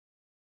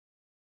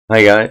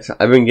Hi guys,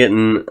 I've been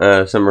getting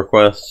some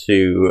requests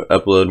to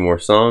upload more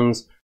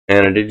songs,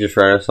 and I did just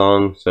write a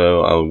song, so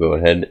I will go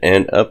ahead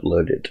and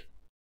upload it.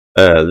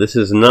 This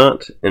is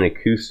not an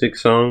acoustic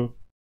song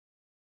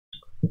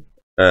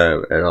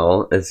at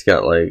all. It's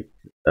got like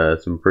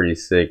some pretty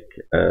sick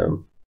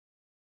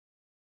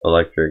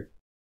electric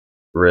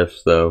riffs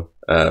though.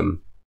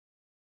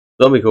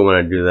 It'll be cool when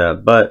I do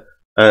that, but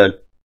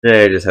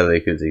today I just have the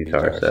acoustic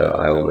guitar, so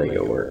I will make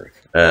it work.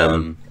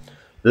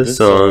 This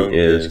song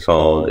is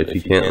called If You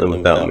Can't Live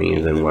Without Me,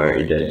 Then Why Aren't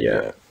You Dead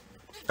Yet?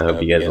 I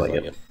hope you guys like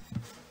it.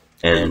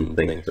 And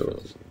thanks for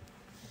listening.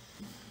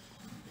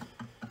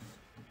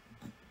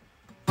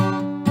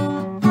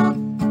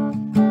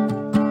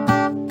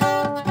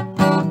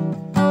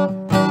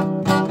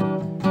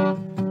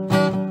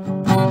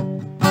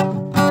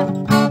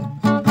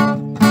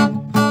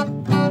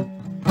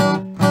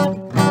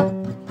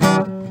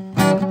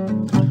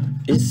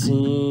 It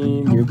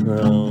seemed your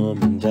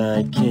prom and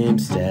I came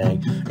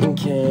stacked. In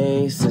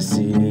case I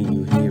see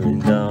you here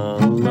and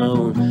all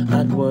alone,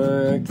 I'd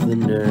work the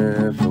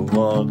nerve to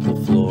walk the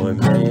floor.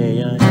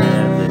 May I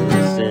have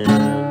this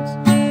dance?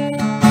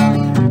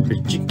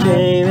 But you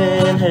came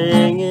in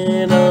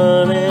hanging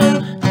on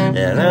it,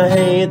 and I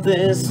hate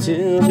this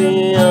to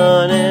be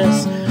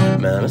honest.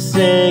 My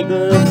mistake,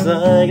 looks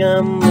like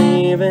I'm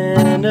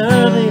leaving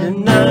early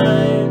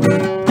tonight.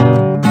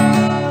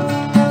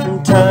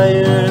 I'm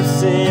tired of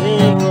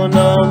sitting on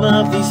all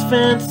of these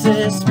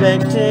fences,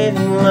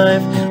 spectating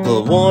life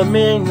while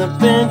warming the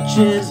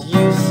benches.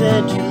 You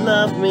said you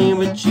loved me,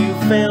 but you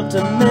failed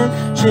to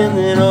mention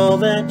that all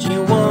that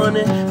you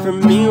wanted from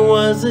me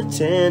was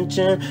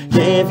attention.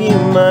 Gave you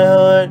my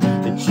heart,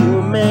 but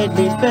you made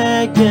me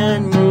beg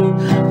and you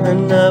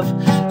enough.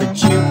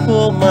 But you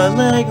pulled my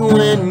leg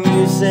when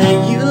you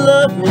say you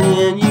love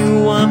me and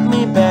you want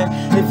me back.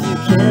 If you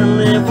can't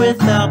live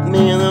without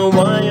me, then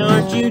why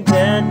aren't you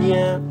dead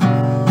yet?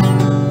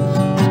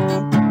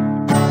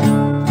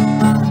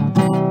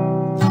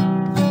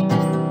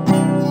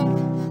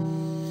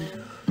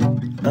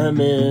 I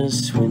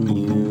missed when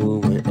you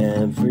went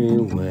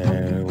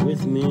everywhere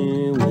with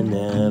me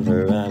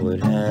whenever I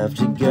would have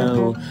to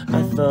go.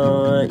 I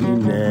thought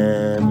you'd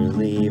never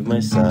leave my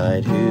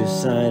side. Whose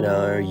side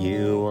are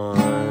you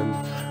on?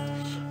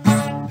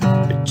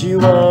 But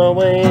you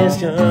always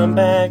come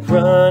back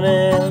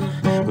running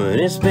when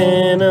it's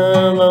been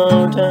a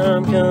long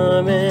time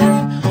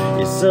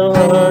coming. It's so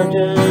hard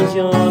 'cause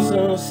you're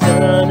so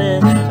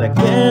stunning. I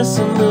guess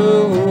I'm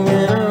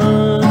moving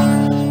on.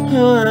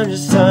 Oh, I'm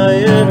just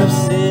tired of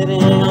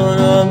sitting on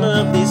all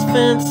of these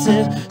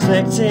fences,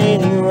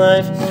 spectating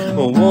life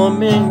or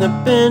warming the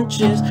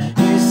benches.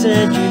 You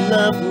said you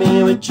loved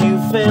me, but you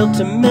failed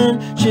to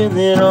mention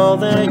that all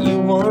that you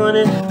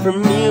wanted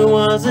from me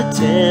was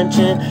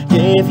attention.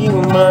 Gave you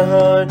my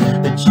heart,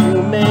 but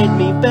you made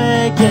me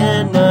beg,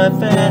 and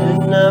I've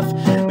had enough.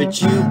 But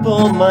you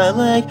pulled my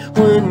leg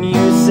when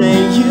you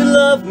say you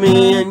love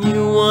me and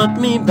you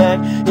want me back.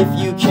 If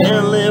you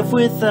can't live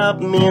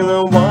without me,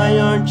 then why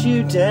aren't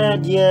you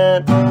dead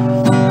yet?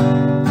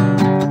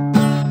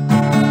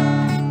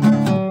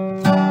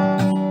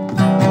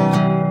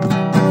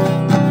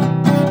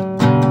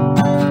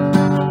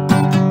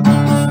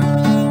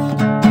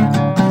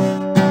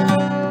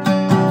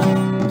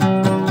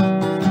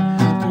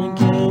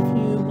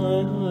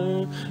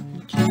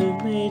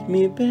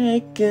 Me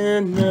back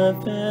and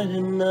I've had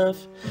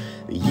enough.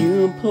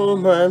 You pull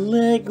my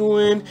leg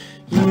when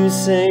you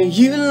say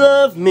you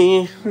love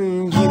me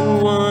and you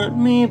want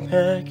me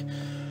back.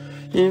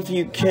 If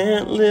you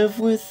can't live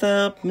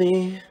without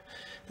me,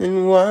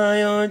 then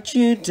why aren't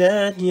you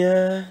dead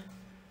yet?